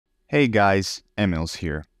Hey guys, Emils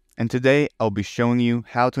here, and today I'll be showing you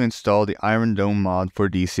how to install the Iron Dome mod for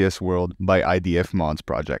DCS World by IDF Mods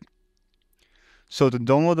project. So to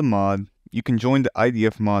download the mod, you can join the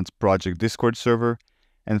IDF Mods project Discord server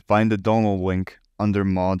and find the download link under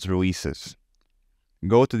Mods Releases.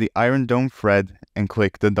 Go to the Iron Dome thread and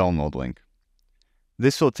click the download link.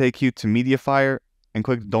 This will take you to Mediafire and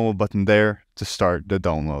click the download button there to start the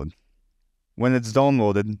download. When it's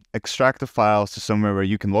downloaded, extract the files to somewhere where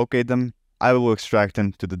you can locate them. I will extract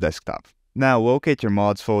them to the desktop. Now locate your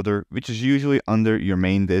mods folder, which is usually under your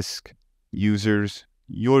main disk, users,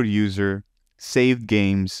 your user, saved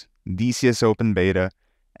games, DCS Open Beta,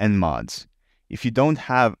 and mods. If you don't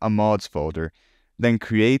have a mods folder, then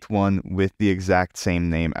create one with the exact same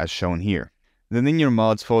name as shown here. Then in your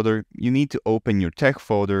mods folder, you need to open your tech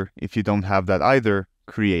folder. If you don't have that either,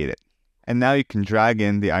 create it. And now you can drag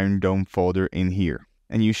in the Iron Dome folder in here,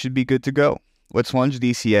 and you should be good to go. Let's launch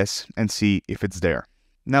DCS and see if it's there.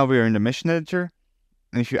 Now we are in the mission editor,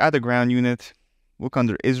 and if you add a ground unit, look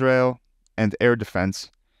under Israel and Air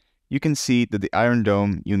Defense, you can see that the Iron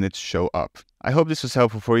Dome units show up. I hope this was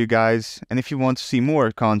helpful for you guys, and if you want to see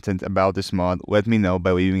more content about this mod, let me know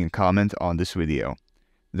by leaving a comment on this video.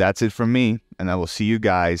 That's it from me, and I will see you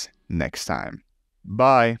guys next time.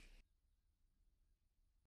 Bye!